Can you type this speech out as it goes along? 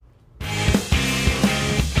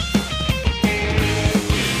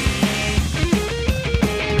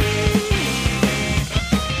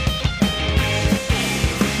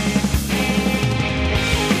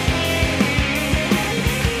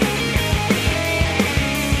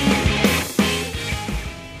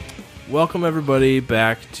Welcome everybody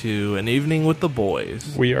back to An Evening with the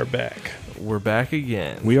Boys. We are back. We're back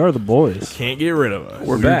again. We are the boys. Can't get rid of us.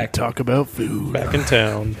 We're back. Talk about food. Back in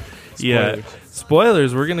town. Yeah.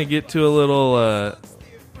 Spoilers. We're gonna get to a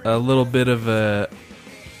little bit of a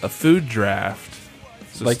food draft.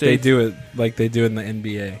 So like they do in the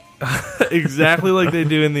NBA. Exactly like they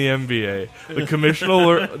do in the NBA.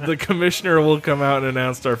 The commissioner will come out and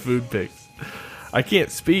announce our food picks. I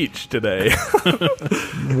can't speech today.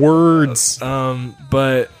 Words.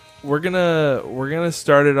 But we're gonna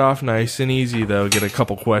start it off nice and easy though. Get a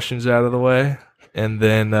couple questions out of the way, and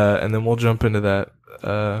then we'll jump into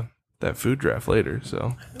that food draft later.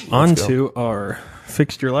 So On to our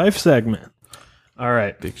Fixed Your Life segment. All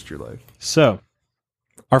right. Fixed Your Life. So,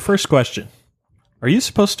 our first question. Are you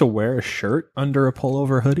supposed to wear a shirt under a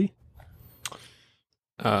pullover hoodie?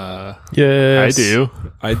 Yes.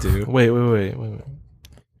 I do. Wait.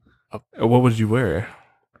 What would you wear?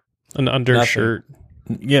 An undershirt.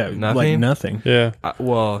 Yeah, Nothing? like nothing. Yeah.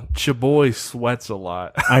 Well, Chaboy sweats a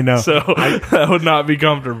lot, I know. so that would not be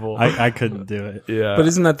comfortable. I couldn't do it. Yeah, But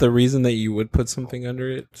isn't that the reason that you would put something under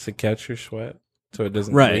it to catch your sweat, so it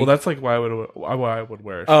doesn't? Right. leak? well, that's like why I would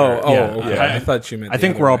wear a shirt. Oh, Yeah, okay. yeah. I thought you meant. I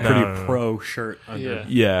think the we're all other way. pretty No. pro shirt under.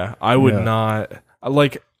 Yeah, I would Yeah. not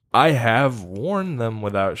like. I have worn them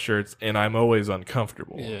without shirts, and I'm always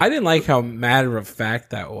uncomfortable. Yeah. I didn't like how matter of fact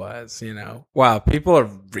that was. You know, wow, people are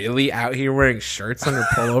really out here wearing shirts under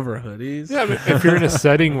pullover hoodies. Yeah, but if you're in a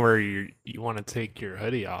setting where you want to take your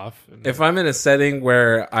hoodie off, and If I'm in a setting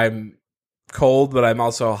where I'm cold but I'm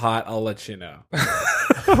also hot, I'll let you know.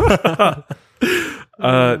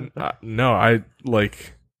 No, I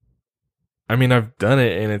like. I mean, I've done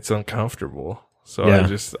it, and it's uncomfortable. So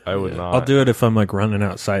Yeah. I would not. I'll do it if I'm like running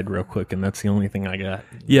outside real quick, and that's the only thing I got.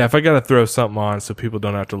 Yeah, if I got to throw something on so people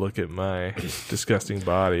don't have to look at my disgusting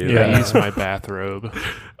body. yeah, then- use my bathrobe.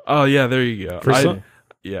 Oh yeah, there you go. For some-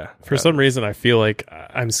 yeah. For some reason, I feel like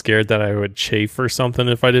I'm scared that I would chafe or something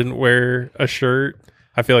if I didn't wear a shirt.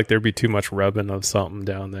 I feel like there'd be too much rubbing of something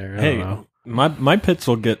down there. I don't know. my pits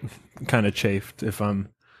will get kind of chafed if I'm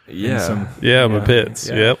in Yeah. some. Yeah, my pits.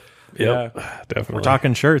 Yeah. Yep. Definitely. We're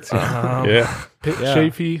talking shirts here. Yeah. Pit Yeah.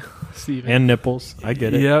 chafy, Steven. And nipples. I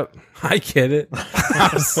get it. Yep. I get it.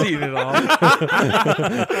 I've seen it all.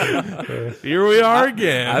 Here we are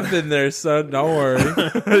again. I've been there, son. Don't worry.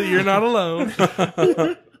 You're not alone.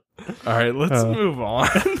 All right, let's move on,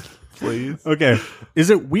 please. Okay. Is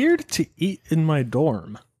it weird to eat in my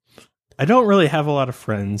dorm? I don't really have a lot of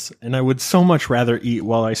friends, and I would so much rather eat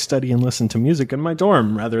while I study and listen to music in my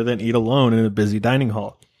dorm rather than eat alone in a busy dining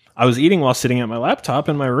hall. I was eating while sitting at my laptop,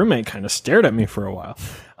 and my roommate kind of stared at me for a while.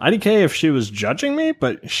 IDK if she was judging me,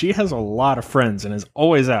 but she has a lot of friends and is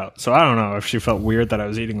always out, so I don't know if she felt weird that I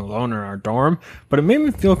was eating alone in our dorm, but it made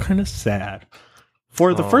me feel kind of sad.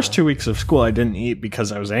 For the first 2 weeks of school, I didn't eat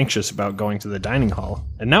because I was anxious about going to the dining hall,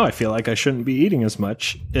 and now I feel like I shouldn't be eating as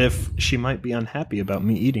much if she might be unhappy about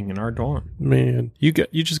me eating in our dorm. Man, you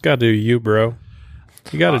just got to do you, bro.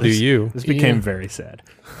 You got to do you. This became very sad.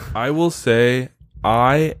 I will say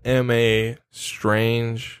I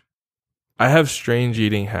have strange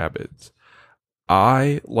eating habits.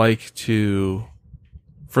 I like to,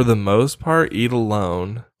 for the most part, eat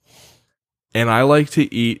alone, and I like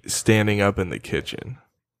to eat standing up in the kitchen.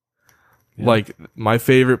 Yeah. Like, my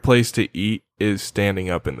favorite place to eat is standing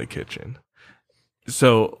up in the kitchen.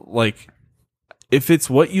 So, like, if it's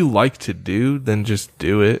what you like to do, then just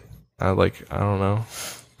do it. I don't know.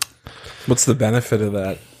 What's the benefit of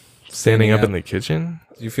that? Standing up in the kitchen?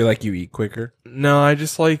 Do you feel like you eat quicker? No, I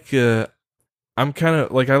just like I'm kind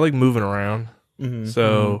of like I like moving around. Mm-hmm.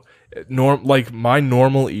 So like my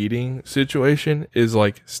normal eating situation is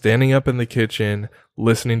like standing up in the kitchen,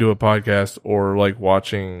 listening to a podcast or like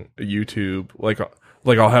watching YouTube. Like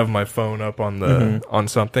I'll have my phone up on the on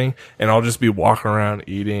something and I'll just be walking around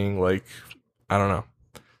eating, like I don't know.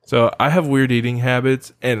 So I have weird eating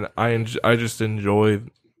habits and I just enjoy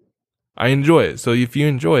it. So if you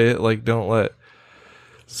enjoy it, like don't let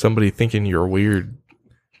somebody thinking you're weird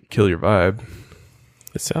kill your vibe.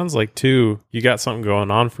 It sounds like too you got something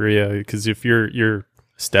going on for you, because if you're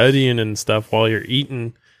studying and stuff while you're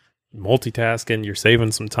eating, multitasking, you're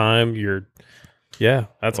saving some time.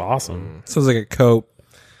 That's awesome. Sounds like a cope.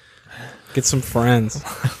 Get some friends.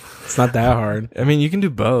 It's not that hard. I mean, you can do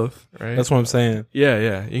both, right? That's what I'm saying.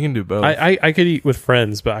 Yeah, you can do both. I could eat with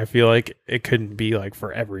friends, but I feel like it couldn't be like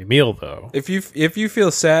for every meal though. If you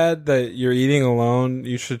feel sad that you're eating alone,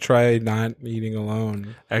 you should try not eating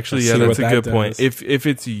alone. Actually, Let's yeah, see that's a what good that point. does. If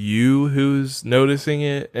it's you who's noticing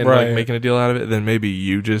it and Right. like making a deal out of it, then maybe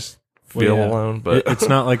you just feel yeah. alone. But It's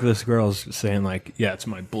not like this girl's saying like, yeah, it's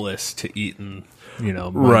my bliss to eat in, my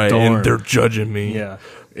right, dorm. and they're judging me. Yeah.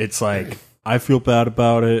 It's like, I feel bad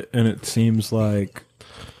about it, and it seems like,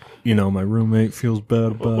 my roommate feels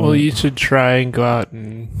bad about Well, it. you should try and go out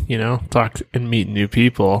and talk and meet new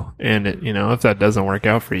people. And if that doesn't work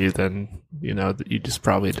out for you, then you just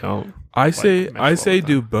probably don't. I say mesh well with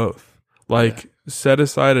do them. both. Like set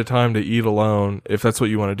aside a time to eat alone if that's what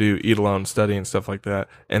you want to do, eat alone, study and stuff like that,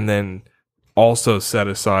 and then also set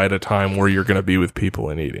aside a time where you're going to be with people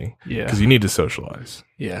and eating Yeah, because you need to socialize.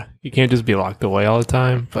 yeah. You can't just be locked away all the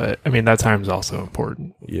time. But I mean, that time's also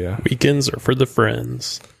important. Yeah, Weekends are for the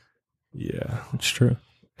friends. yeah, It's true.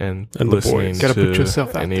 and And the listening boys. Gotta to put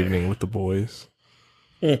yourself out an there. evening with the boys.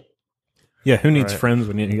 Yeah, who needs Right. friends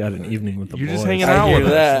when you got an evening with the You're boys? just hanging I out hear with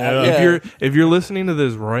us. that, yeah. If you're listening to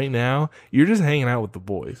this right now, you're just hanging out with the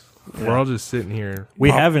boys. Yeah. We're all just sitting here. We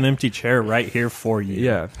have an empty chair right here for you.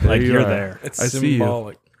 Yeah, Like, you you're are. there. It's I see you.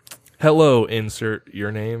 symbolic. Hello, insert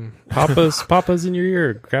your name. Papa's in your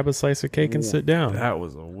ear. Grab a slice of cake and sit down. That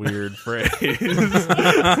was a weird phrase.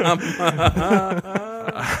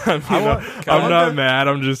 I'm not mad.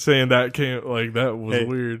 I'm just saying that came like that was Hey,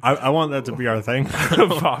 weird. I want that to be our thing.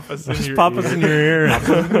 Papa's in Just your pop us ear. in your ear.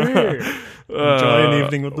 Enjoy an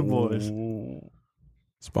evening with the boys.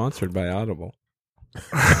 Sponsored by Audible.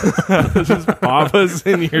 Just pop us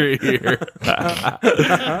in your ear.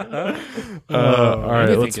 All right,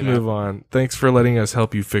 Anything let's can move on. Thanks for letting us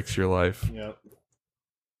help you fix your life. Yep.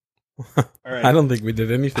 All right. I don't think we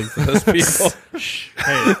did anything for those people.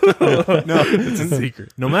 Hey, no, It's a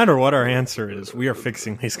secret. no matter what our answer is, we are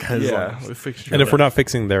fixing these guys' Yeah, lives. we fixed your And if life. we're not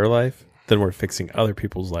fixing their life, then we're fixing other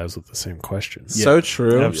people's lives with the same questions. So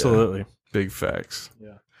true. Absolutely. Big facts.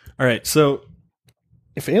 All right. So,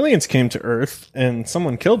 if aliens came to Earth and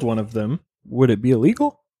someone killed one of them, would it be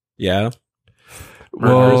illegal? Yeah.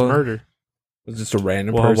 Murder is murder. It's just a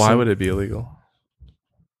random Well, person. why would it be illegal?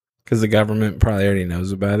 Because the government probably already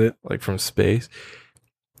knows about it. Like from space?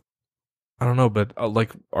 I don't know, but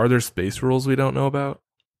like, are there space rules we don't know about?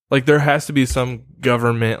 Like, there has to be some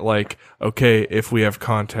government, like, okay, if we have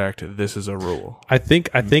contact, this is a rule. I think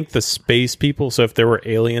the space people, so if there were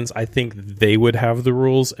aliens, I think they would have the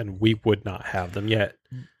rules and we would not have them yet.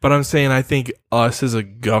 But I'm saying I think us as a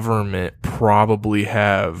government probably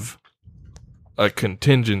have a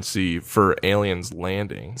contingency for aliens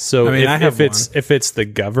landing. So I mean, I have if it's the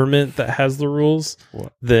government that has the rules,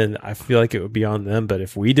 What? then I feel like it would be on them. But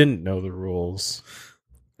if we didn't know the rules,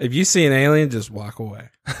 If you see an alien, just walk away.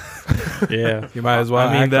 yeah. You might as well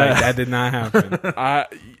I mean, act like that did not happen.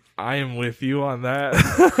 I am with you on that.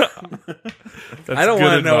 That's I don't good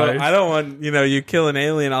want to know. advice. I don't want, you kill an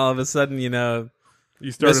alien, all of a sudden, You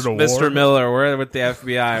started a war. Mr. Miller, we're with the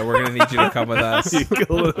FBI. We're going to need you to come with us. You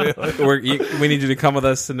killed an alien. We need you to come with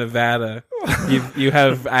us to Nevada. You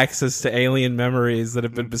have access to alien memories that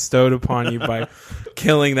have been bestowed upon you by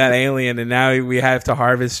killing that alien, and now we have to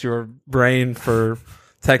harvest your brain for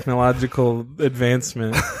technological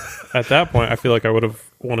advancement. At that point, I feel like I would have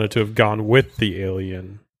wanted to have gone with the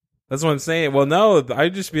alien. That's what I'm saying. Well, no,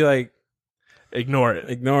 I'd just be like, Ignore it.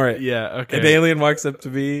 ignore it. Yeah, okay. An alien walks up to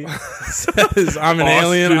me, says, I'm an Austin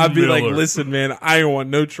alien. I'd be like, Miller. listen, man, I don't want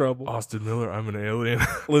no trouble. Austin Miller, I'm an alien.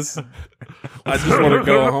 Listen, I just want to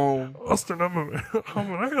go home. Austin, I'm an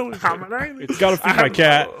alien. I'm an alien. It's got to feed my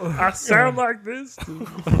cat. I sound like this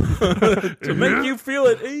to make you feel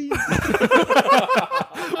at ease.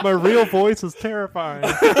 My real voice is terrifying.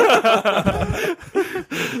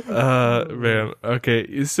 Man.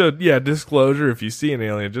 Okay. So yeah, disclosure. If you see an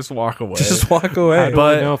alien, just walk away. Just walk away. How do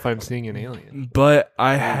But- I know if I'm seeing an alien? But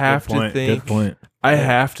I have to Good think. point. I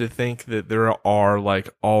have to think that there are like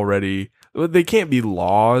already. They can't be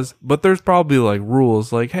laws, but there's probably like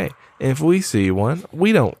rules. Like, hey, if we see one,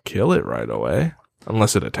 we don't kill it right away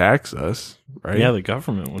unless it attacks us. Right? Yeah, the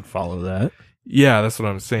government would follow that. Yeah, that's what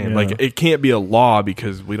I'm saying. Yeah. Like, it can't be a law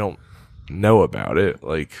because we don't know about it.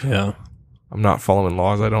 Like, Yeah. I'm not following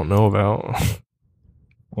laws I don't know about.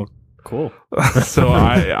 Cool. So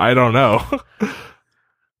I don't know.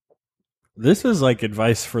 This is like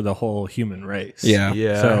advice for the whole human race. Yeah.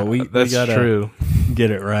 Yeah, So we that's gotta- true. Get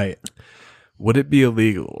it right. Would it be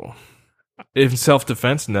illegal? In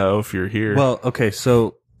self-defense, no. If you're here, Well, okay,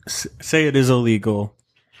 so say it is illegal.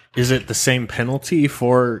 Is it the same penalty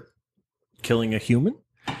for killing a human?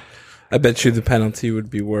 I bet you the penalty would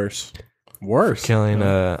be worse. Worse. killing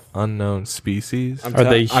a unknown species. Are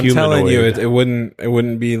they I'm telling you, humanoid? it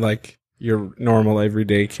wouldn't be like your normal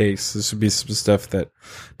everyday case. This would be some stuff that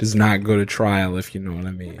does not go to trial, if you know what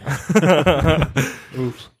I mean.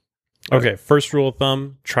 Okay, first rule of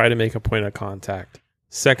thumb, try to make a point of contact.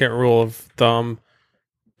 Second rule of thumb,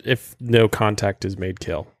 if no contact is made,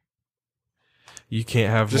 kill. You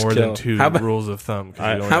can't have Just more kill. than two How about- rules of thumb because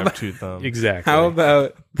I- you don't how have about- two thumbs. Exactly. How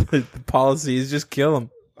about the policy is just kill them?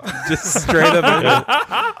 Just straight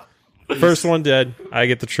up. First one dead, I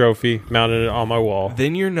get the trophy, mounted it on my wall.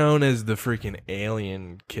 Then you're known as the freaking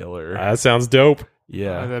alien killer. That sounds dope.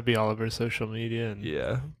 Yeah. That'd be all over social media. And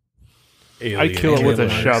Yeah. I'd kill it with a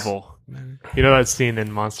aliens. shovel. You know that scene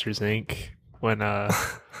in Monsters Inc. when it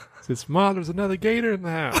says, "Mom, there's another gator in the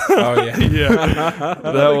house." Oh yeah. Yeah.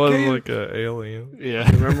 That was like an alien. Yeah.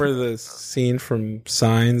 Remember the scene from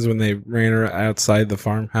Signs when they ran outside the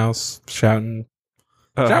farmhouse shouting,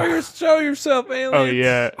 "Show yourself, alien!" Oh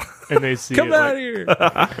yeah, and they see Come it, out like,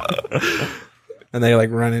 here! And they like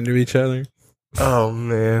run into each other. Oh,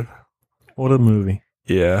 man. What a movie.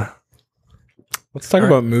 Yeah. Let's talk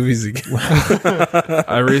about movies again.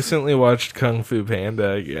 I recently watched Kung Fu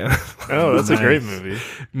Panda again. Oh, that's a great Nice. movie.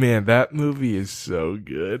 Man, that movie is so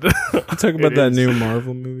good. Talk about It that is. new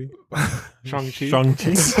Marvel movie. Shang-Chi.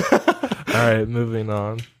 Shang-Chi. All right, moving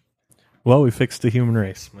on. Well, we fixed the human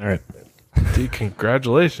race. All right. Dude,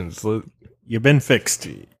 congratulations. You've been fixed.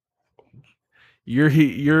 You're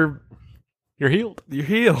You're healed. You're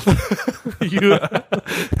healed.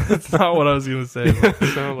 That's not what I was gonna say. but-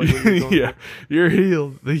 Sound like what you're going yeah, you're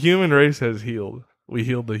healed. The human race has healed. We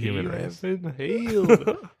healed the human You race. have been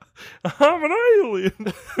healed. I'm an alien.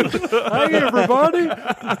 Hi, everybody.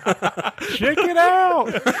 Check it out.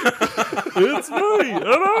 It's me, an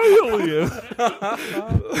alien.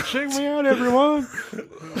 Check me out, everyone.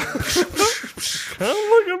 Come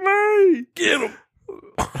look at me. Get him.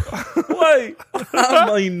 Wait.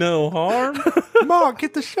 I mean, no harm. Mark,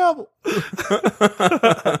 get the shovel.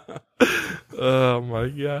 Oh my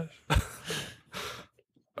gosh.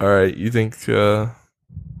 All right, you think that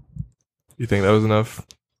was enough?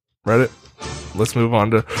 Reddit? Let's move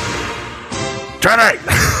on to Johnny.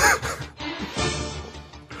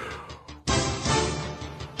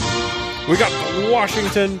 We got the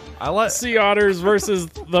Washington I like Sea Otters versus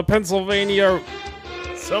the Pennsylvania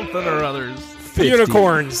something or others. 50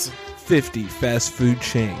 Unicorns. 50 fast food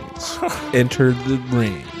chains entered the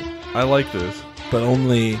ring, I like this. but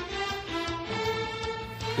only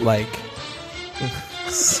like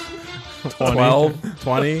 12,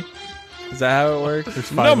 20. Is that how it works? There's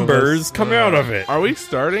 5 of Numbers us. come out of it. Are we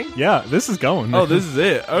starting? Yeah, this is going. Oh, this is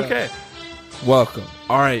it. Okay. Welcome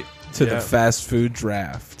All right. to Yeah. the fast food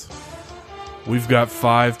draft. We've got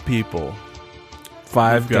 5 people.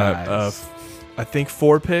 5 We've got guys. I think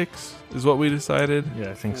 4 picks is what we decided.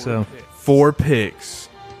 Yeah, I think so. 4 picks,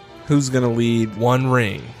 Who's gonna lead? 1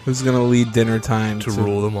 ring Who's gonna lead dinner time to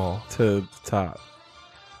rule them all. to top?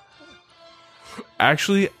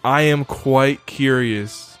 Actually, I am quite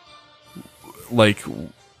curious, like,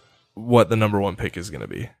 what the number 1 pick is going to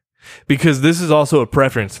be, because this is also a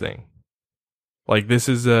preference thing. Like, this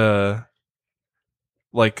is so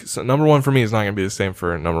number 1 for me is not going to be the same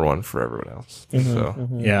for number 1 for everyone else. So,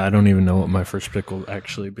 Yeah, I don't even know what my first pick will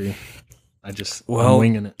actually be. I'm well,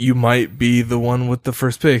 winging it. you might be the one with the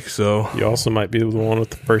first pick. So, You also might be the one with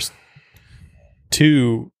the first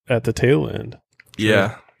 2 at the tail end.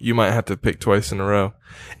 yeah, you might have to pick twice in a row,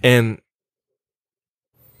 and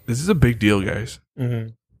this is a big deal, guys.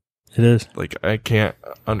 Mhm. It is. Like, I can't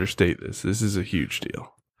understate this. This is a huge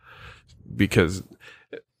deal. Because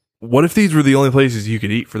what if these were the only places you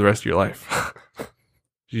could eat for the rest of your life?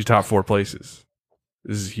 Your top 4 places.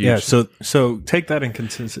 This is huge. Yeah, so take that in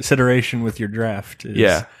consideration with your draft. is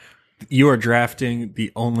Yeah. You are drafting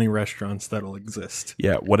the only restaurants that'll exist.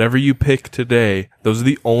 Yeah. Whatever you pick today, those are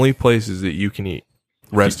the only places that you can eat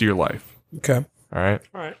rest of your life. Okay. All right.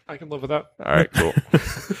 All right, I can live with that. All right. Cool.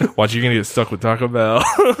 Watch, you're going to get stuck with Taco Bell.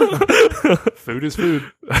 Food is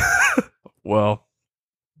food. Well,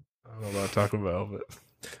 I don't know about Taco Bell, but.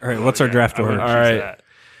 All right, what's our draft I order? wouldn't All choose right. that.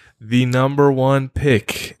 The number 1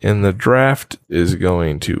 pick in the draft is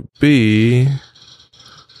going to be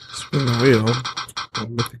Spin the wheel.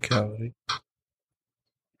 Mythicality.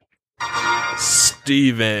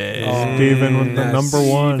 Steven. Steven with the Yes. number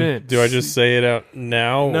 1. Steven. Do I just say it out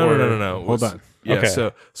now? No, or- no. Hold on. Yeah, Okay.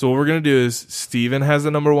 so what we're gonna do is Steven has the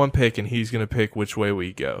number 1 pick, and he's gonna pick which way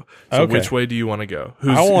we go. So Okay. which way do you want to go?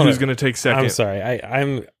 Who's I wanna- who's gonna take second? I'm sorry.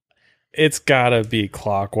 I'm. It's gotta be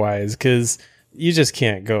clockwise because you just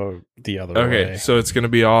can't go the other Okay, way. so it's gonna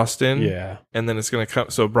be Austin, Yeah. and then it's gonna come.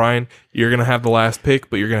 So Brian, you're gonna have the last pick,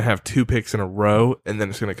 but you're gonna have 2 picks in a row, and then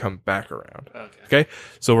it's gonna come back around. Okay,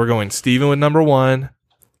 so we're going Steven with number 1,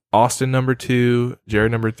 Austin number 2,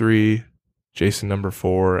 Jared number 3, Jason number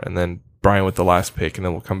 4, and then Brian with the last pick, and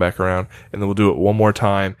then we'll come back around, and then we'll do it one more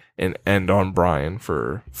time and end on Brian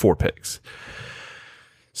for 4 picks.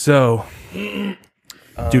 So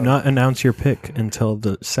Do not announce your pick until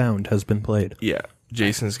the sound has been played. Yeah.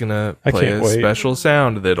 Jason's gonna I play can't a wait. special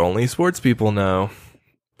sound that only sports people know.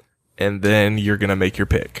 And then you're gonna make your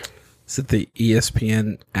pick. Is it the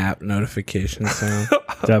ESPN app notification sound?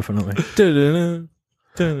 Definitely. Da-da-da,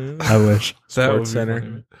 da-da-da. I wish. That would be Sports Center.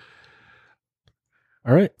 funny.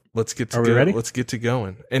 All right. Let's get to Are we go. ready? Let's get to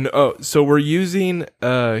going. And so we're using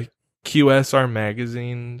QSR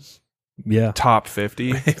Magazine's Yeah. top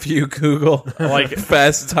 50. If you Google Like-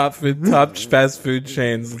 top fast food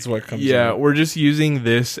chains, that's what comes Yeah, up. we're just using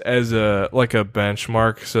this as a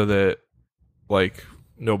benchmark so that like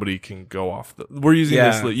nobody can go off we're using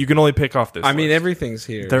Yeah. this you can only pick off this I mean, list. everything's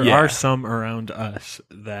here. There Yeah. are some around us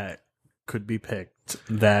that could be picked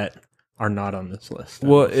that are not on this list.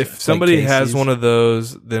 Well, if somebody has Casey's. one of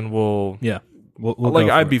those, then we'll we'll like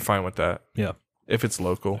go I'd for be it. fine with that. Yeah. If it's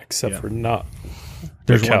local. Except Yeah. for not.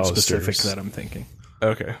 There's one McAllister's. specific that I'm thinking.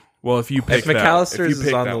 Okay. Well, if you pick if McAllister's that, if you is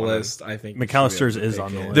pick on that the one, list, I think McAllister's is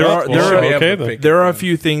on the list. There are- We there should are- be able okay, to then. pick there it are a then.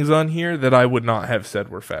 few things on here that I would not have said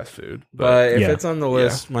were fast food. But if Yeah. it's on the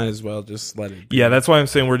list, might as well just let it be. Yeah, that's why I'm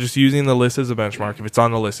saying we're just using the list as a benchmark. If it's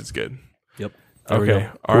on the list, it's good. Yep. There we Okay. go.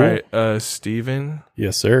 All Cool. right. Steven.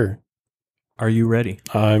 Yes, sir. Are you ready?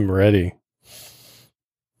 I'm ready.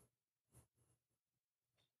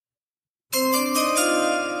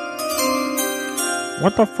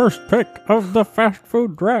 With the first pick of the fast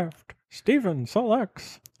food draft, Steven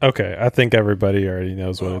selects. Okay, I think everybody already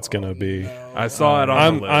knows what it's gonna be. I saw it on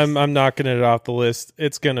I'm the list. I'm knocking it off the list.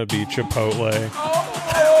 It's gonna be Chipotle.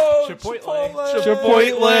 Chipotle.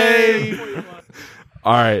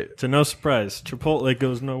 All right. To no surprise, Chipotle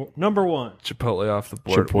goes number one. Chipotle off the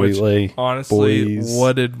board. which, Chipotle. honestly, boys.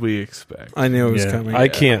 what did we expect? I knew it was Yeah. coming. I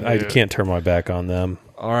can't Yeah. turn my back on them.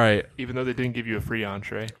 All right. Even though they didn't give you a free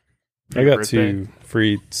entree. for I your got birthday, 2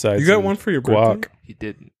 free sides. You got of one for your guac. birthday? He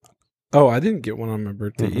didn't. Oh, I didn't get one on my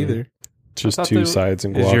birthday Mhm. either. Just I thought 2 they- sides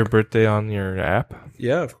and guac. Is your birthday on your app?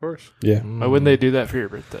 Yeah, of course. yeah, Why wouldn't they do that for your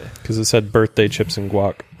birthday? because it said birthday chips and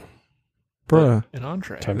guac. Bruh. An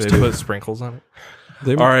entree. Times They 2. put sprinkles on it.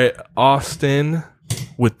 They, All right. Austin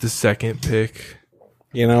with the second pick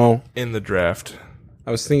You know, in the draft.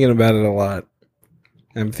 I was thinking about it a lot.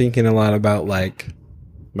 I'm thinking a lot about like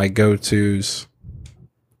my go-tos,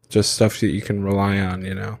 just stuff that you can rely on,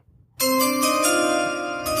 you know.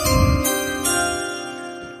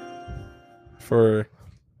 For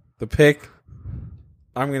the pick,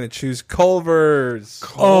 I'm going to choose Culver's.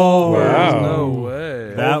 Oh, wow. No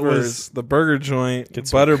way. That Culver's, was- the burger joint. Get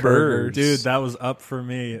some Butterburgers. curds. dude, that was up for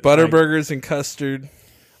me. Butterburgers and custard.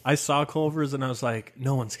 I saw Culver's and I was like,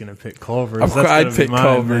 no one's gonna pick Culver's. Of course, That's I'd gonna be pick mine,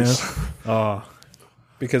 Culver's. man. Oh,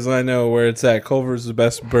 Because I know where it's at. Culver's is the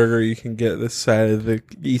best burger you can get this side of the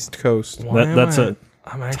East Coast. Why that's am a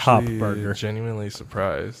I'm top actually burger. genuinely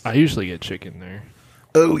surprised. I usually get chicken there.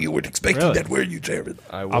 Oh, you weren't expecting Really? that, were you, Jared?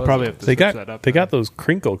 I'll probably have to They switch that got up. they then. got those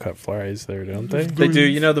crinkle cut fries there, don't they? They do.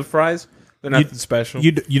 You know the fries? They're nothing special.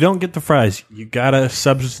 you don't get the fries. You gotta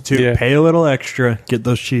substitute. Yeah. Pay a little extra. Get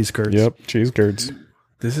those cheese curds. Yep, cheese curds.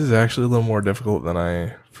 This is actually a little more difficult than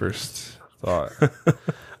I first thought.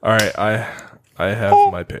 All right, I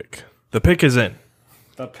have my pick. The pick is in.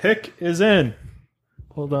 The pick is in.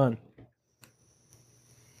 Hold on.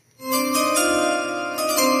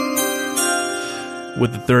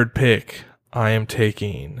 With the third pick, I am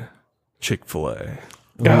taking Chick-fil-A.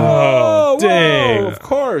 Oh, dang. of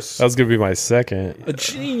course. That was gonna be my second. a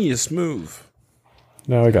genius move.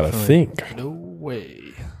 Now I gotta think. No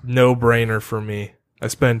way. No brainer for me. I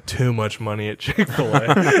spend too much money at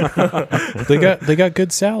Chick-fil-A. They got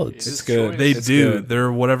good salads. It's good. They It's do. good.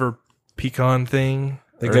 They're whatever pecan thing.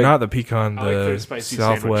 They Or got- not the pecan, I like the their spicy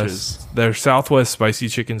Southwest. Their Southwest spicy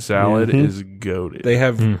chicken salad Mhm. is goated. They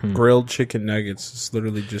have Mhm. grilled chicken nuggets. It's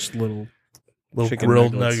literally just little chicken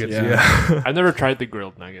grilled nuggets, nuggets. yeah. Yeah. I've never tried the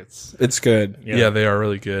grilled nuggets. It's good. Yeah, they are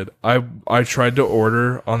really good. I tried to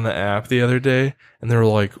order on the app the other day, and they were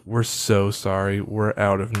like, "We're so sorry, we're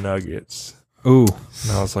out of nuggets." Ooh,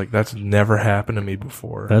 And I was like, "That's never happened to me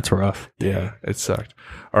before." that's rough. yeah, it sucked.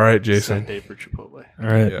 All right, Jason. Sad day for Chipotle. All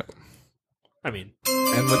right. Yeah. I mean,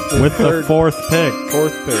 And With the fourth pick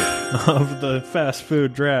fourth pick, of the fast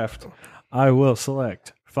food draft, I will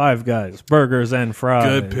select Five Guys Burgers and Fries.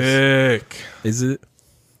 Good pick. is it?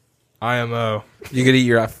 IMO. You could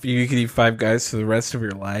eat Five Guys for the rest of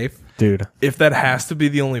your life. dude. If that has to be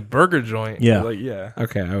the only burger joint, Yeah. like, yeah,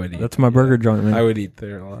 Okay, I would eat. That's my burger joint, man. I would eat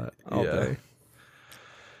there a lot all Yeah. day.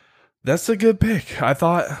 that's a good pick. I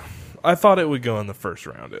thought I thought it would go in the first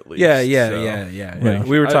round at least. Yeah. Yeah.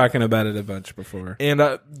 We were I- talking about it a bunch before. And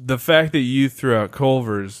the fact that you threw out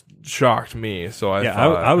Culver's shocked me. So I Yeah,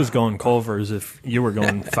 thought I was going Culver's if you were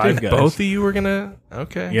going Five Dude, Guys. both of you were gonna.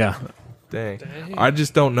 Okay. Yeah. Dang. I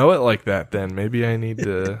just don't know it like that. Then maybe I need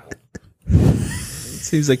to. It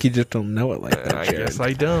seems like you just don't know it like that. I guess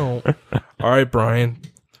I don't. All right, Brian.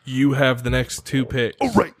 You have the next 2 picks.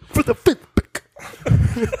 All right, for the 5th pick.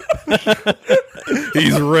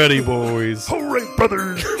 He's ready, boys. All right,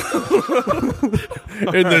 brothers.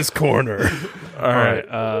 In this corner. All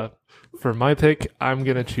right. For my pick, I'm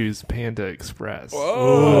gonna choose Panda Express.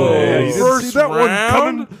 Oh, Yeah, you didn't first see that one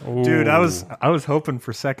round? Dude, I was hoping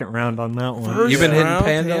for second round on that one. First You've been hitting round,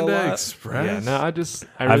 Panda a lot? Express. Yeah, no, I I've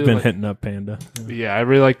really been like, hitting up Panda. Yeah, I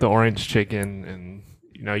really like the orange chicken, and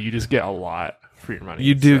you just get a lot for your money.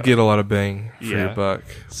 You do so- get a lot of bang for Yeah. your buck.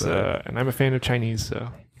 So, and I'm a fan of Chinese, so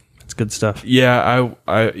It's good stuff. Yeah,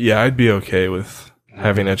 I'd be okay with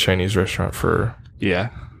having a Chinese restaurant for yeah.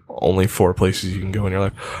 only 4 places you can go in your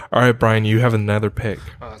life. All right, Brian, you have another pick.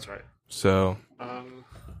 Oh, that's right. So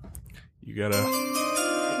you gotta.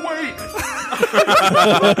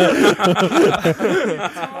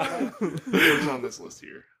 Who's on this list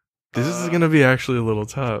here? This is gonna be actually a little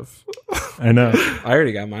tough. I know. I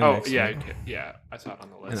already got mine. Oh, next yeah, one. yeah. I saw it on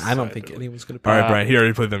the list. And I don't so think did- anyone's gonna. All right, Uh, Brian. He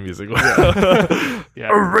already played the music. Yeah.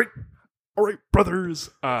 All right, brothers.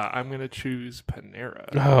 I'm gonna choose Panera.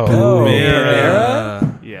 Oh,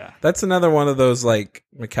 man. Yeah. That's another one of those like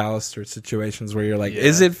McAllister situations where you're like,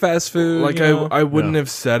 is it fast food? Like You know? I wouldn't No. have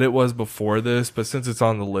said it was before this, but since it's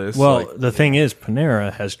on the list, Well, like, the thing is,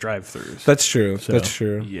 Panera has drive-throughs, That's true. So- That's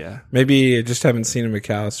true. Yeah. Maybe I just haven't seen a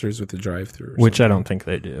McAllister's with the drive-through. which I don't think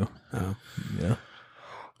they do. Oh. Yeah.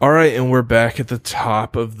 all right, and we're back at the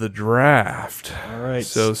top of the draft. All right.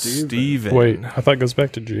 So Steven. Wait, I thought it goes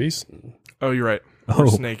back to Jason. Oh, you're right. Oh. We're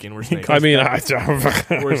snaking. We're snaking. I mean,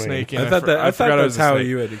 we're snaking. I thought I forgot I was that's a how snake.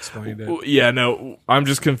 you had explained it. Well, yeah, no, I'm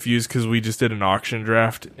just confused because we just did an auction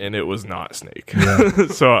draft and it was not snake,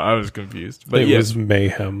 so I was confused. But it yes, was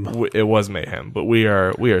mayhem. it was mayhem. But we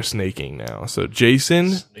are snaking now. So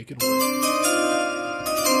Jason, Naked Wood.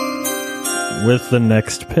 With the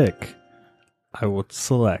next pick, I will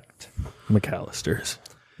select McAllister's.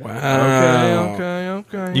 Wow.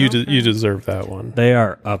 okay. You you deserve that one. They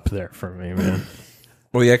are up there for me, man.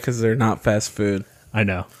 Well, yeah, because they're not fast food. I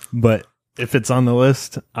know, but if it's on the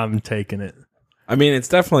list, I'm taking it. I mean, it's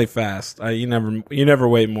definitely fast. You never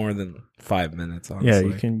wait more than 5 minutes. Honestly. Yeah,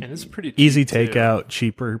 you can And it's pretty easy cheap, too. takeout,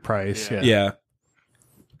 cheaper price. Yeah. Yeah.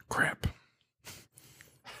 Crap.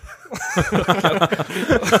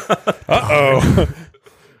 Uh-oh.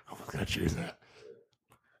 I'm gonna choose that.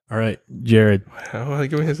 All right, Jared.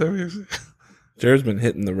 Give me a second. Jared's been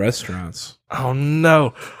hitting the restaurants. Oh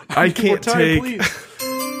no, I can't take.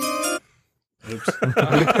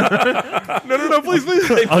 No, please.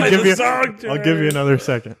 I'll give you another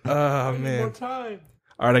second. Oh man. All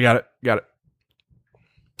right, I got it.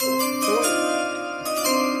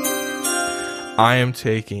 I am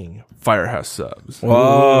taking Firehouse Subs.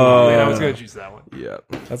 Whoa. Man, I was gonna choose that one. Yep.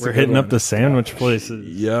 That's a We're good hitting one. up the sandwich places.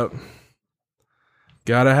 Yep.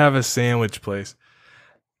 Gotta have a sandwich place.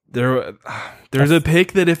 There's a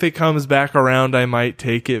pick that if it comes back around, I might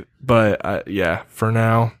take it. But yeah, for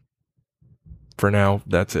now,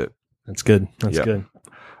 that's it. That's good. That's Yep. good.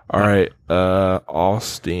 All right,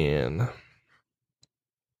 Austin.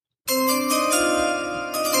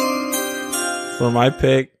 For my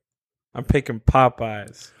pick, I'm picking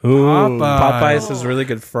Popeyes. Ooh. Popeyes has really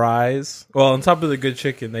good fries. Well, on top of the good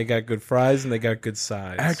chicken, they got good fries and they got good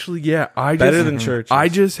sides. Actually, yeah, better than Church's. I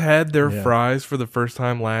just had their Yeah. fries for the first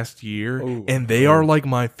time last year, Ooh. and they are like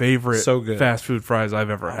my favorite So good. fast food fries I've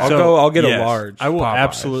ever had. I'll get yes. a large. I will Popeyes.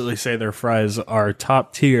 absolutely say their fries are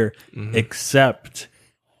top tier, except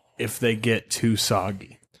if they get too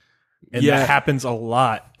soggy. And Yeah. that happens a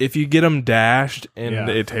lot. If you get them dashed and Yeah.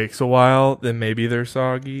 it takes a while, then maybe they're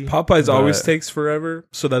soggy. Popeyes But- always takes forever,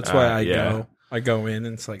 so that's why yeah. I go in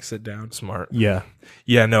and it's like sit down. Smart. Yeah.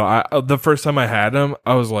 Yeah, no. The first time I had them,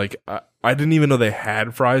 I was like, I didn't even know they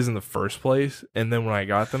had fries in the first place. And then when I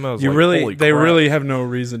got them, I was They like, holy really crap. have no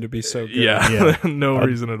reason to be so good. Yeah, Yeah. no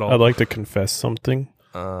reason at all. I'd like to confess something.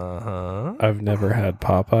 Uh-huh. I've never had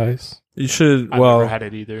Popeyes You should. I've Well, never had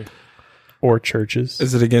it either. or Churches.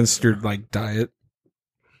 is it against your like diet?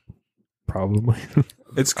 Probably.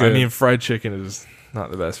 It's good. I mean, fried chicken is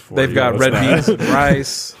not the best for they've you. got It's red not. beans and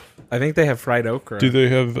rice. I think they have fried okra. Do they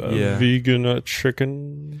have Yeah. vegan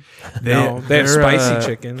chicken? No, they have they're, spicy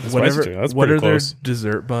chicken. Whatever. Spicy, that's what pretty are close. their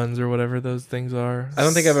dessert buns or whatever those things are? I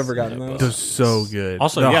don't think I've ever gotten those. They're so good.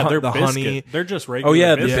 Also, The yeah, hu- they're the biscuit. honey. They're just regular Oh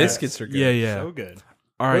yeah, the biscuits. biscuits are good. Yeah, yeah. So good.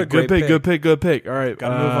 All What a right, good great pick, good pick, good pick. All right,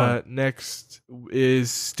 Gotta move on. Next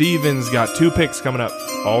is Steven's got 2 picks coming up.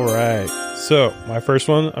 All right. So my first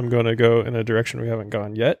one, I'm going to go in a direction we haven't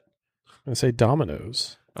gone yet. I'm going to say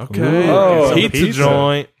Domino's. Okay, Ooh, pizza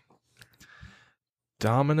joint.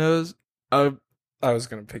 Domino's. I was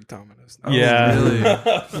gonna pick Domino's. Yeah. really?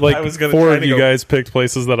 Like I was gonna 4 try of to you go- guys picked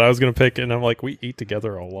places that I was going to pick, and I'm like, we eat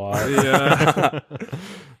together a lot. Yeah.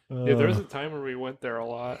 Yeah, there was a time where we went there a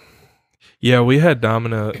lot. Yeah, we had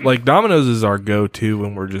Domino's. Like Domino's is our go-to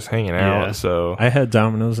when we're just hanging out. Yeah. So I had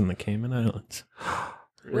Domino's in the Cayman Islands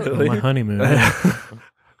Really? on my honeymoon.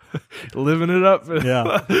 living it up.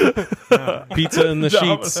 Yeah. Pizza in the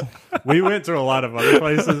Domino's. sheets. We went to a lot of other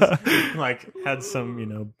places, like had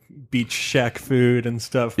some, beach shack food and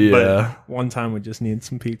stuff. Yeah. But one time we just needed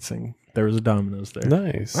some pizza and there was a Domino's there.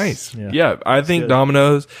 Nice. Nice. Yeah. Yeah, I think good.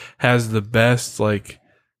 Domino's has the best like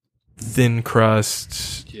thin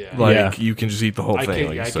crust. Yeah. Like Yeah. you can just eat the whole I thing.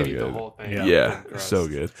 can, Like, I so can eat good. the whole thing. Yeah. Yeah, Thin crust. so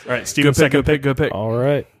good. All right, Good Steven, pick, second good pick, good pick. All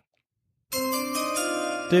right.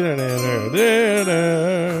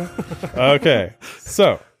 Okay.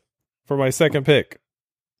 So for my second pick,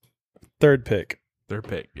 third pick, Their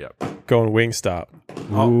pick. Yep. going Wingstop.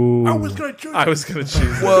 Ooh, gonna choose. I was gonna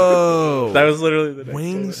choose. Whoa. That was literally the next one.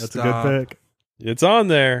 Wingstop. that's a good pick. It's on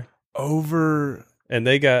there, over and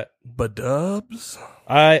they got Badubs.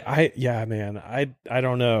 yeah, man. I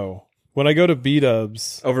don't know. When I go to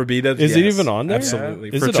B-Dubs, Over B-Dubs. Is it yes, even on there? Absolutely.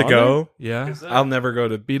 Is For it to on go, Yeah. I'll never go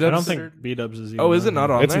to B-Dubs. I don't think B-Dubs is even Oh, is it on not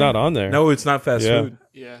there. on it's there? not on there. No, it's not fast Yeah. food.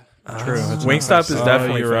 Yeah. True. It's Wingstop is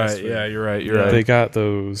definitely You're fast right. food. Yeah, you're right. You're Yeah. right. They got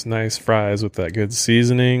those nice fries with that good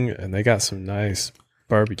seasoning, and they got some nice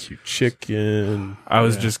barbecue chicken. I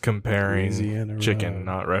was just comparing Louisiana chicken, rub.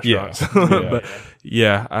 not restaurants. Yeah. But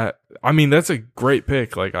yeah, I mean that's a great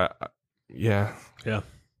pick. Like yeah. All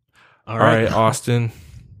All right, Austin.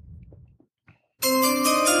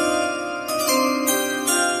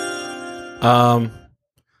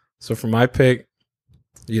 So for my pick,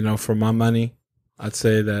 for my money, I'd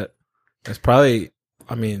say that it's probably,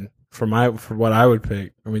 for what I would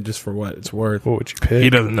pick, just for what it's worth. What would you pick? He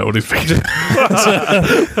doesn't know what he's picking.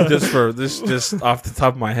 just off the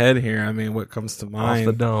top of my head here, what comes to Off mind,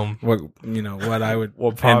 the dome. what I would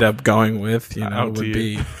What end pop up going with, out to would you?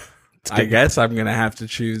 be, I guess I'm going to have to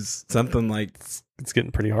choose something like It's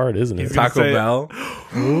getting pretty hard, isn't it? gonna Taco say- Bell.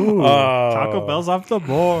 Ooh, Oh. Taco Bell's off the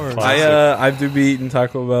board. I do be eating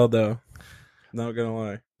Taco Bell though. Not gonna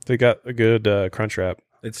lie. They got a good crunch wrap.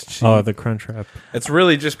 It's cheap. Oh, the Crunch Wrap. It's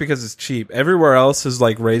really just because it's cheap. Everywhere else has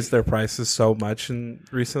raised their prices so much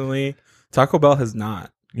recently. Taco Bell has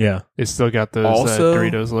not. Yeah. It's still got those Also-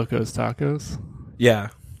 Doritos Locos tacos. Yeah.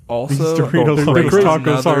 Also, Doritos Locos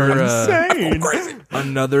tacos are another, insane.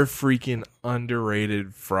 another freaking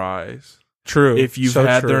underrated fries. True. If you've So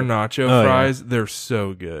had true. their nacho Oh, yeah. fries, they're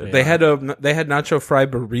so good. They had nacho fry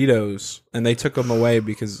burritos and they took them away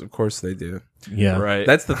because of course they do. Yeah. Right.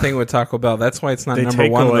 That's the thing with Taco Bell. That's why it's not They number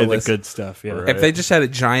take one on away the the list. good stuff. Yeah. Right. If they just had a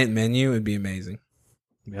giant menu, it'd be amazing.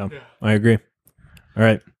 Yeah. I agree. All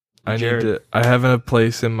right. I Jared. need to. I have a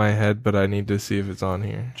place in my head, but I need to see if it's on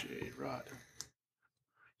here. J-Rod.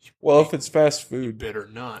 Well, if it's fast food. Better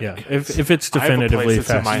not. Yeah. If it's I have a place definitively that's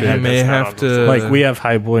in fast my food. head You may that's not have on to- those lists. Like we have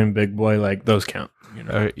High Boy and Big Boy, like those count. You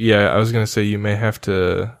know? Yeah, I was gonna say you may have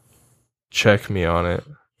to check me on it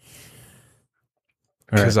All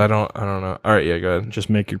because right. I don't know. All right, yeah, go ahead. Just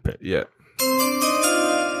make your pick. Yeah.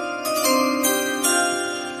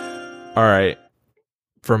 All right.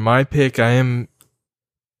 For my pick, I am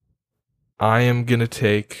gonna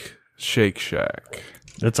take Shake Shack.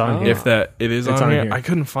 It's on here. If that it is It's on on here. here. I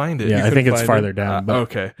couldn't find it. Yeah, You I think couldn't it's find farther it? down, but-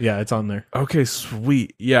 okay. Yeah, it's on there. Okay,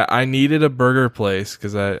 sweet. Yeah, I needed a burger place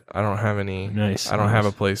because I don't have any. Nice. I don't have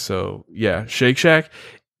a place. So yeah, Shake Shack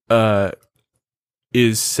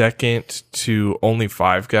is second to only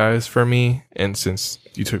Five Guys for me. And since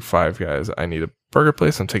you took Five Guys, I need a burger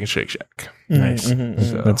place. I'm taking Shake Shack. Nice.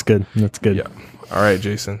 So, That's good. That's good. Yeah. All right,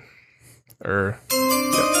 Jason.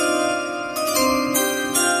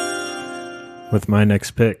 With my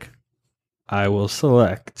next pick, I will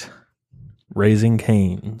select Raising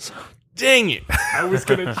Cane's. Dang it! I was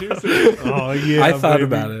gonna choose it. Oh yeah, I thought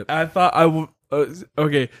about it. I thought I would.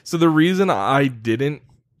 Okay, so the reason I didn't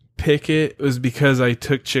pick it was because I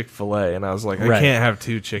took Chick-fil-A and I was like, I Right. can't have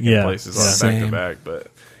two chicken Yeah. places Yeah. on back to Same. back. But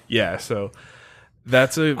yeah, so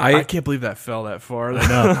that's I I- can't believe that fell that far. No,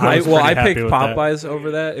 I was pretty happy picked with that. Popeyes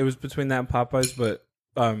over that. It was between that and Popeyes, but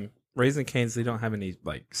Raising Cane's, they don't have any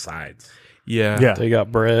sides. yeah, Yeah, They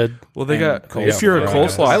got bread. Well, they And got coleslaw. if you're a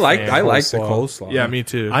fries. coleslaw, I like fan, the coleslaw. coleslaw. Yeah, me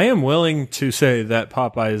too. I am willing to say that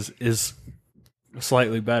Popeyes is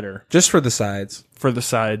slightly better just for the sides. for the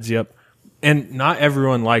sides. Yep, And not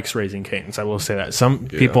everyone likes Raising Cane's. I will say that. Some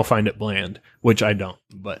people find it bland, which I don't.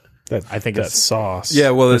 But I think that it's sauce.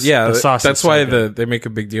 Yeah, well, The sauce that's is so why good. they make a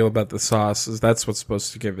big deal about the sauce. Is that's what's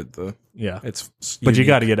supposed to give it the But you unique-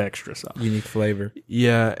 got to get extra sauce. unique flavor.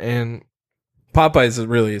 Yeah, and Popeyes is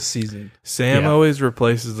really a seasoned. Sam Yeah. always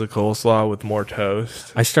replaces the coleslaw with more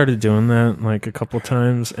toast. I started doing that like a couple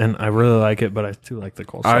times, and I really like it. But I do like the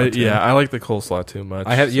coleslaw. too. I like the coleslaw too much.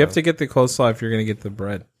 You have so. to get the coleslaw if you're going to get the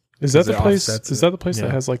bread. Is that Because the it place? offsets Is it. that the place Yeah.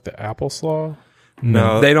 that has like the apple slaw?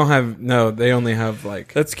 No, They don't have they only have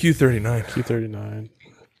like that's Q39. Q39.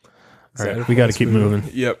 All right, we got to keep moving.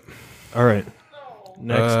 Yep. All right,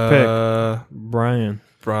 next pick, pick, Brian.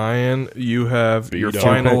 Brian. You have your Beat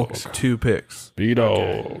final picks. 2 picks.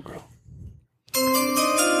 B-Dog.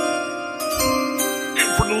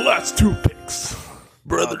 For the last 2 picks,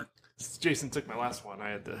 brother. Jason took my last one. I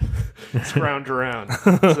had to scrounge around.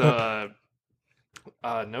 So,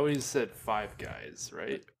 nobody said Five Guys,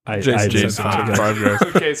 right? Jason said said that. Five Guys.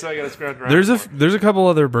 Okay, so I got to scrounge around. There's a couple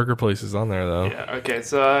other burger places on there though. Yeah. Okay,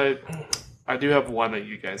 so I do have one that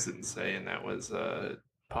you guys didn't say, and that was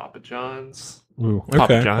Papa John's. Ooh.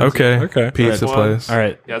 Papa John's. Okay. Pizza One. place. All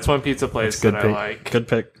right, Yeah, it's one pizza place good that pick. I like. Good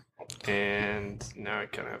pick. And now I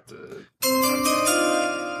kind of have to.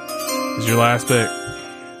 Is your last pick?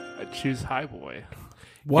 I choose Highboy.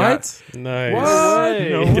 what? Nice.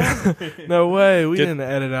 What? No way. We Get- didn't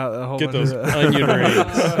edit out the whole Get bunch those of onion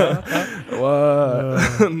rings.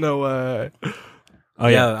 What? No way. Oh yeah,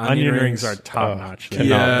 Yeah, onion onion rings rings. are top notch. Cannot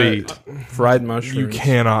Yeah. beat. Fried mushrooms. You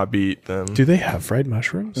cannot beat them. Do they have fried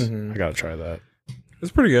mushrooms? Mhm. I gotta try that.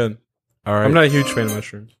 It's pretty good. All right. I'm not a huge fan of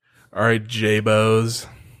mushrooms. All right, J-Bo's.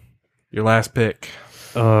 Your last pick.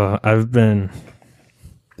 I've been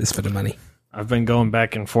This for the money. going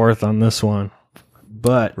back and forth on this one,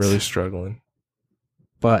 but Really struggling.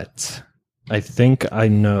 but I think I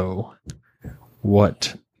know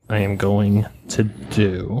what I am going to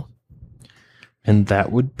do, and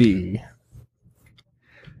that would be.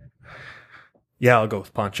 Yeah, I'll go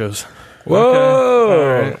with Ponchos. Whoa!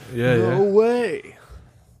 All right. Yeah, yeah. way.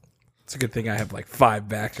 It's a good thing I have like 5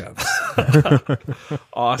 backups.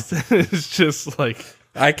 Austin is just like,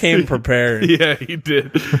 I came prepared. yeah, he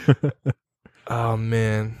did. Oh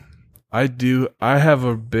man, I have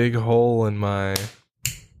a big hole in my.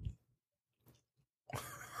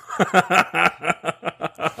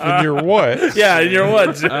 And you're what? Yeah, and you're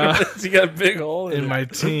what? You got a big hole In my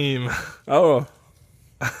team. Oh,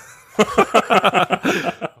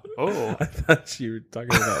 Oh, I thought you were talking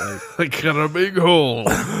about I got a big hole.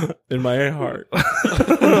 like in my heart.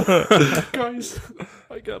 guys,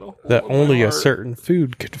 I got a hole That in my only a heart. certain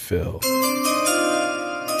food could fill.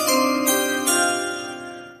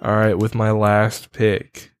 All right, with my last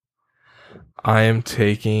pick, I am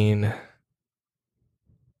taking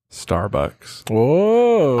Starbucks.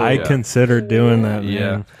 Whoa! I yeah. considered doing that. Man.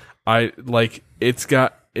 Yeah. I like it's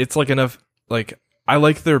like enough like I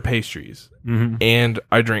like their pastries Mm-hmm. and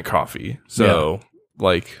I drink coffee. So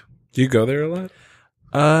like Do you go there a lot?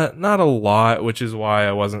 not a lot, which is why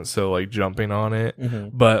I wasn't so like jumping on it.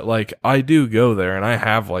 Mm-hmm. But like I do go there and I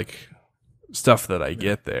have like stuff that I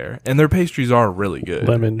get there and their pastries are really good.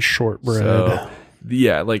 Lemon shortbread. So,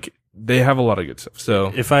 yeah, like they have a lot of good stuff.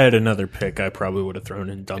 So If I had another pick, I probably would have thrown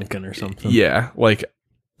in Dunkin' or something. yeah, like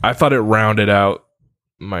I thought it rounded out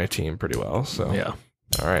my team pretty well. So Yeah.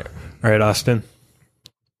 all right. All right, Austin.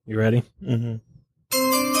 You ready? Mm-hmm.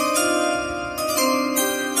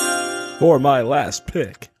 For my last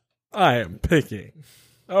pick, I am picking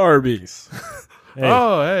Arby's. Hey,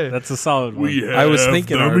 Oh, hey. that's a solid one. I was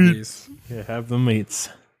thinking Arby's. Yeah, have the meats.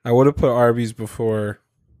 I would have put Arby's before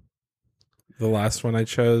the last one I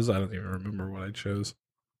chose. I don't even remember what I chose.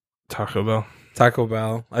 Taco Bell. Taco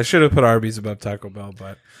Bell. I should have put Arby's above Taco Bell,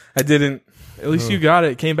 but I didn't. At least you got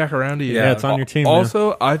it. It came back around to you. Yeah, it's on your team. man.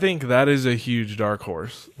 Also, I think that is a huge dark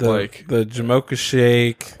horse. The Jamocha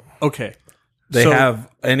shake. Okay. They So- have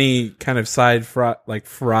any kind of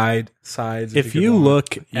fried sides. If you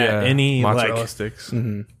look yeah, at any mozzarella like sticks.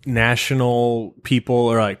 hmm national people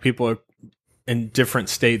or like people in different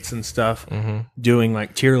states and stuff Mm-hmm. doing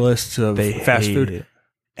like tier lists of fast food,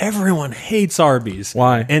 everyone hates Arby's.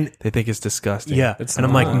 why? And They think it's disgusting. yeah, It's and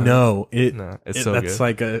I'm like, not. no, No, it's so that's good.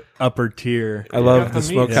 like a upper tier. I love Yeah. the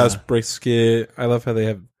smokehouse Yeah. brisket. I love how they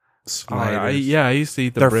have I sliders. used to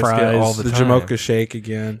eat the Their brisket fries, all the the time. Jamocha shake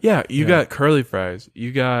again. Yeah, you Yeah. got curly fries.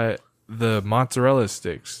 You got the mozzarella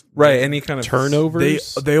sticks. Right, any kind of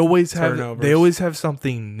Turnovers. They always have Turnovers.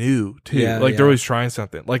 something new too. Yeah, like yeah. they're always trying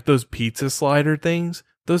something. Like those pizza slider things.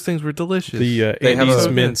 Those things were delicious. The They have Andy's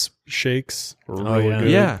a- mince shakes were Oh,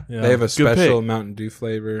 really yeah. good. yeah, They have a Good special pick. Mountain Dew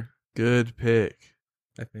flavor, good pick.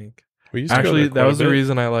 I think. We used to go Actually, there that quite was a the bit.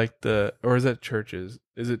 reason I liked or is that Churches?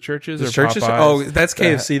 Is it Churches or Churches? Popeyes? Oh, that's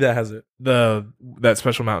KFC that has it. that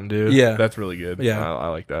special Mountain Dew. Yeah. That's really good. Yeah. I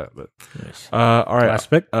like that. But Nice. all right, Last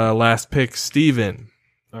pick. last pick, Steven.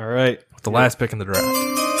 All right. With the last pick in the draft.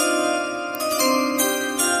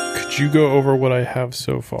 Could you go over what I have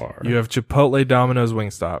so far? You have Chipotle, Domino's,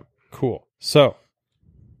 Wingstop. Cool. So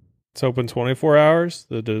it's open 24 hours.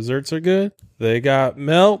 The desserts are good. They got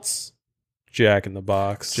melts. Jack in the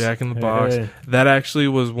Box. Jack in the Box. Hey. That actually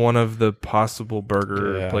was one of the possible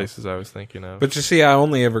burger Yeah. places I was thinking of. But you see, I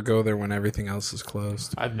only ever go there when everything else is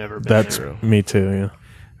closed. I've never been That's there. me too. Yeah.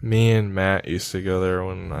 me and Matt used to go there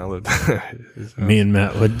when I lived. his house. Me and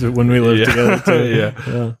Matt when we lived Yeah. together too.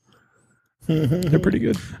 Yeah. They're pretty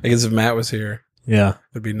good. I guess if Matt was here, Yeah.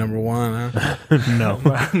 it'd be number one, huh? No.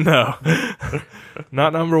 no,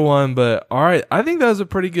 not number one, but all right. I think that was a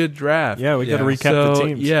pretty good draft. Yeah, we got to Yeah. recap so, the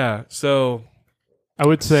teams. Yeah. So I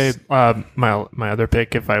would say my other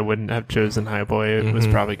pick, if I wouldn't have chosen Highboy, it was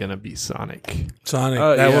Mhm. probably going to be Sonic. Sonic.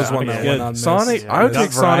 yeah, that was one that Sonic. went on Sonic, this. I would That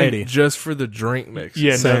take variety. Sonic just for the drink mix.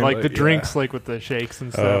 Yeah, Same, no, like the but, drinks, like with the shakes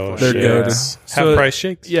and stuff. Oh, like, They're shit. good. So- Half price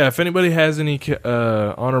shakes. Yeah. If anybody has any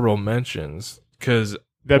honorable mentions, because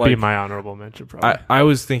That'd be like, my honorable mention, probably. I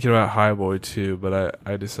was thinking about Highboy too, but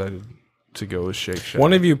I decided to go with Shake Shack.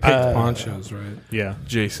 One of you picked Uh, ponchos, right? Yeah.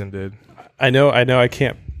 Jason did. I know. I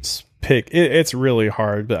can't pick. It's really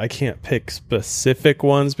hard, but I can't pick specific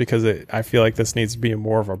ones because I feel like this needs to be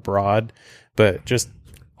more of a broad. But just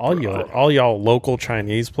all y'all local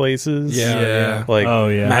Chinese places. Yeah. Like Oh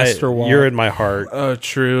yeah. Master Wok. you're in my heart.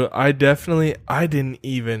 True. I didn't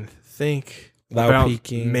even think Lao about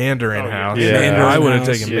Peking. Mandarin Oh, yeah. House. Yeah. Mandarin I would have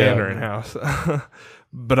House, taken yeah. Mandarin House.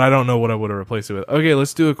 But I don't know what I would have replaced it with. Okay,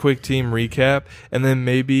 let's do a quick team recap, and then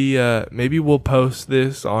maybe we'll post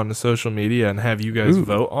this on social media and have you guys Ooh.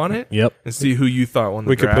 vote on it Yep. and see who you thought won the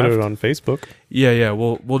We could draft. put it on Facebook. Yeah.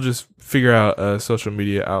 We'll just figure out a social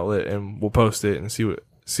media outlet and we'll post it and see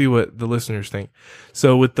what the listeners think.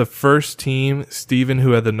 So with the first team, Steven,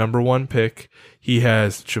 who had the number one pick, he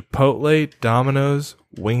has Chipotle, Domino's,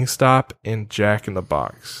 Wingstop, and Jack in the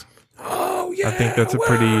Box. Oh yeah. I think that's a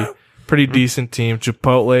pretty decent team.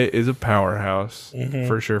 Chipotle is a powerhouse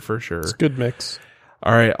for sure. It's a good mix.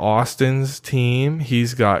 All right, Austin's team,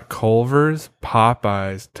 he's got Culver's,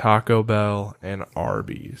 Popeyes, Taco Bell, and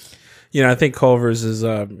Arby's. You know, I think Culver's is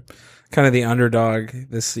kind of the underdog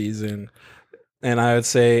this season. And I would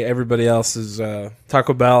say everybody else is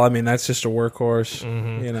Taco Bell. I mean, that's just a workhorse,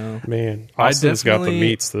 you know. Man, I Austin's got the definitely-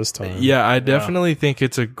 meats this time. Yeah, I definitely think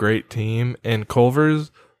it's a great team, and Culver's,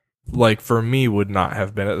 like for me, would not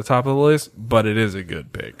have been at the top of the list, but it is a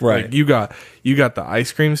good pick. Right. Like, you got the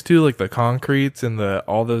ice creams too, like the concretes and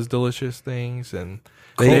all those delicious things, and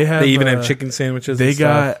They have even have chicken sandwiches. They and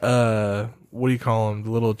stuff. got what do you call them?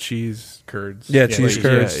 The little cheese curds. Yeah, cheese Like,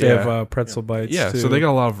 curds. Yeah, They yeah. have pretzel bites. Yeah, too. so they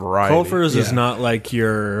got a lot of variety. Culver's is Yeah. not like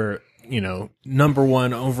your, number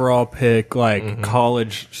one overall pick, like Mm-hmm.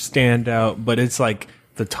 college standout, but it's like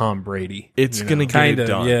the Tom Brady. It's you gonna know? get Kinda, it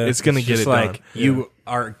done. yeah. It's gonna It's get just it like done. you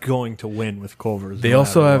are going to win with Culver's. They no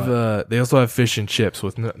also matter have what. they also have fish and chips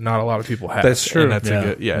with not a lot of people have. That's true. And that's Yeah, a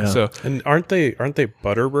good yeah. So And aren't they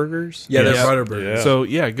butter burgers? Yeah, they're Yeah. Butterburgers. Yeah. so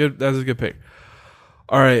yeah, good. That's a good pick.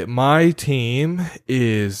 All right, my team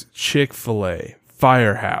is Chick-fil-A,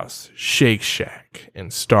 Firehouse, Shake Shack,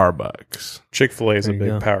 and Starbucks. Chick-fil-A is a There you big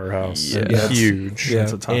go. powerhouse. Yeah. It's huge. Yeah.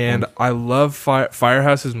 That's a top And one. I love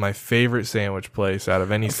Firehouse is my favorite sandwich place out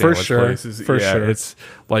of any For sandwich sure. places. For yeah, sure. It's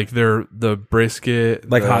like the brisket,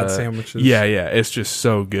 Like the- hot sandwiches. Yeah, it's just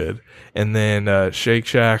so good. And then Shake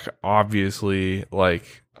Shack, obviously, like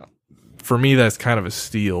for me, that's kind of a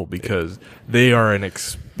steal because they are an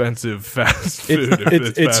expensive fast food. if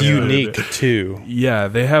It's fast food. unique too. Yeah,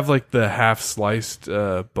 they have like the half sliced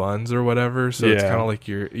buns or whatever, so it's Yeah. kind of like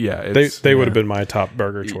your They It's, would have been my top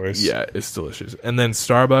burger choice. yeah, it's delicious. And then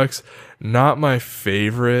Starbucks, not my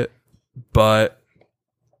favorite, but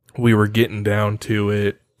we were getting down to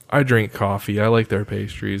it. I drink coffee. I like their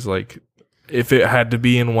pastries. Like, if it had to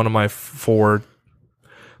be in one of my 4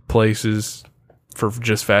 places for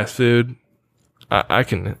just fast food, I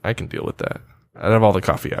can deal with that. I have all the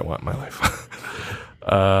coffee I want in my life.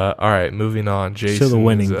 All right, moving on. Jason's, the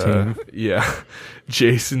winning team. Yeah,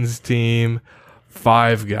 Jason's team.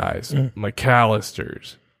 5 Guys,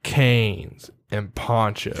 McAllister's, Cane's, and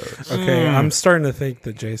Ponchos. Okay, I'm starting to think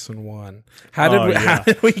that Jason won. How yeah.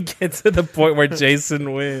 did we get to the point where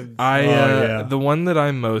Jason wins? yeah. The one that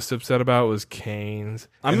I'm most upset about was Cane's.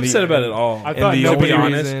 I'm And upset about it all. I thought the to be only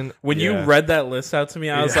honest, reason- when you yeah. read that list out to me,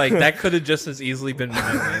 I was like, that could have just as easily been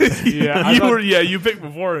my list. Yeah, I you thought- were, you picked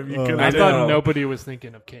before him. You couldn't. I I thought know. nobody was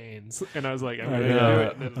thinking of Cane's, and I was like, I'm gonna do know.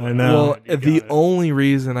 it. And then, I know. Well, you the got it. only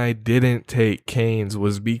reason I didn't take Cane's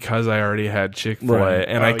was because I already had Chick-fil-A, Right.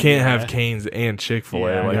 and I Oh, can't yeah. have Cane's and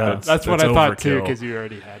Chick-fil-A. Yeah, like yeah. that's what I thought too, overkill. because you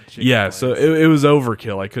already had. Yeah, so it was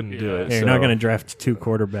overkill. I couldn't do Yeah. it. Yeah, you're so. not going to draft 2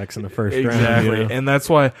 quarterbacks in the first Exactly. round. you know? And that's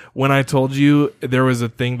why when I told you there was a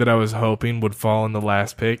thing that I was hoping would fall in the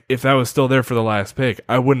last pick, if that was still there for the last pick,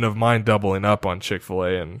 I wouldn't have mind doubling up on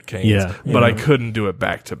Chick-fil-A and Cane's. Yeah. But I Yeah. couldn't do it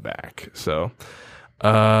back to back. So,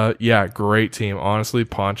 yeah, great team. Honestly,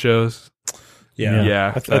 Ponchos. Yeah. Yeah.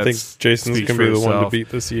 I think that's- Jason's speaks going to be for the one to itself. beat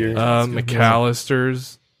this year.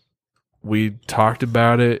 McAllister's. We talked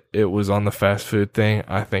about it. It was on the fast food thing.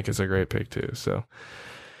 I think it's a great pick too. So,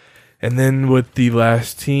 and then with the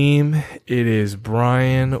last team, it is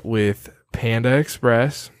Brian with Panda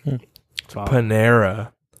Express,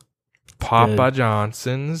 Panera, Papa Good.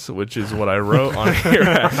 John's, which is what I wrote on here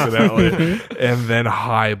accidentally, and then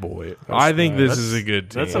Highboy. I think this is a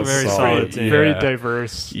good team. That's a very Solid. solid team. very Yeah.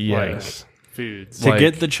 diverse. Yes. Like, foods. To Like-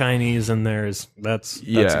 get the Chinese in there is that's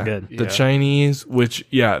good. The Yeah. Chinese, which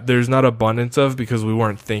there's not abundance of because we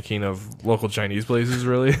weren't thinking of local Chinese places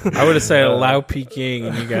really. I would have said Lao Peking,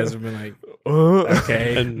 and you guys have been like,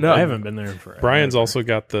 okay. And No. I haven't been there in forever. Brian's also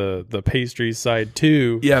got the pastry side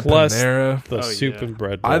too. Yeah, plus Panera. the Oh, soup yeah. and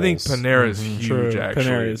bread. I think bowls. Panera's huge. True. Actually,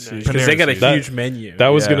 Panera is huge. Panera's Because they got a huge. huge menu. That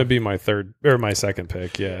was Yeah. going to be my third or my second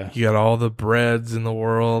pick. Yeah. You got all the breads in the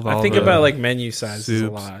world. I all think the about like menu size is a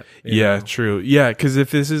soups. lot. you Yeah, know? true. Yeah, because if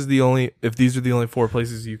these are the only 4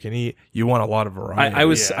 places you can eat, you want a lot of variety. I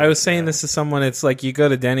was Yeah, I was saying this to someone. It's like you go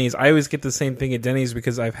to Denny's. I always get the same thing at Denny's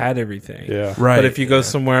because I've had everything. Yeah. right. But if you go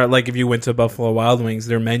somewhere like if you went to Buffalo Wild Wings,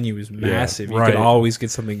 their menu is massive. You right. can always get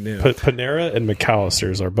something new. Panera and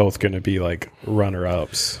McAllister's are both going to be like runner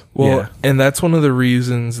ups. well, yeah. and that's one of the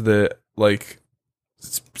reasons that like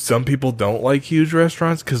some people don't like huge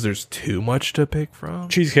restaurants because there's too much to pick from.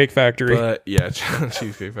 Cheesecake Factory. But yeah,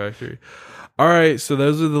 Cheesecake Factory. All right, so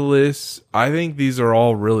those are the lists. I think these are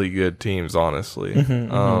all really good teams, honestly.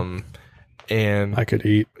 And I could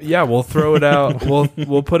eat. yeah, we'll throw it out.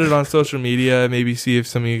 we'll put it on social media. Maybe see if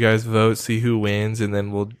some of you guys vote, see who wins, and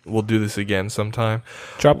then we'll do this again sometime.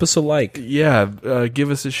 Drop us a like. Yeah,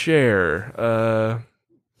 give us a share.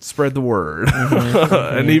 Spread the word.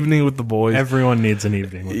 An evening with the boys. Everyone needs an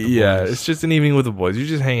evening. With the Yeah, boys. it's just an evening with the boys. You're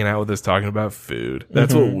just hanging out with us, talking about food.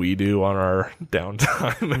 That's what we do on our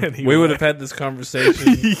downtime. Anyway. We would have had this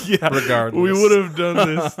conversation. yeah, regardless. we would have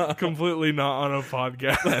done this completely not on a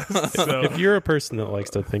podcast. So If you're a person that likes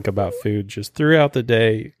to think about food just throughout the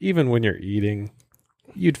day, even when you're eating,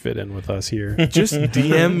 you'd fit in with us here. just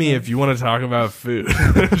DM me if you want to talk about food.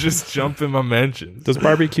 Just jump in my mentions. Does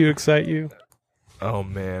barbecue excite you? Oh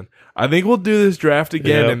man, I think we'll do this draft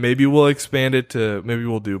again, Yep. and maybe we'll expand it to maybe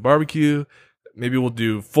we'll do barbecue. Maybe we'll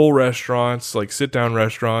do full restaurants, like sit down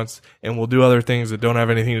restaurants, and we'll do other things that don't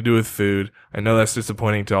have anything to do with food. I know that's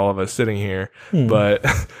disappointing to all of us sitting here, but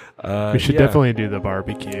We should yeah. definitely do the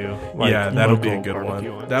barbecue. Yeah, that'll be a local good barbecue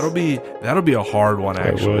one. ones. That'll be a hard one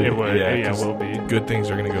actually. It would. Yeah, it 'cause will be. Good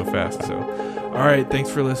things are gonna go fast. So, all right,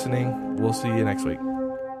 thanks for listening. We'll see you next week.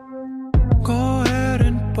 Go ahead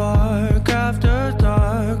and bark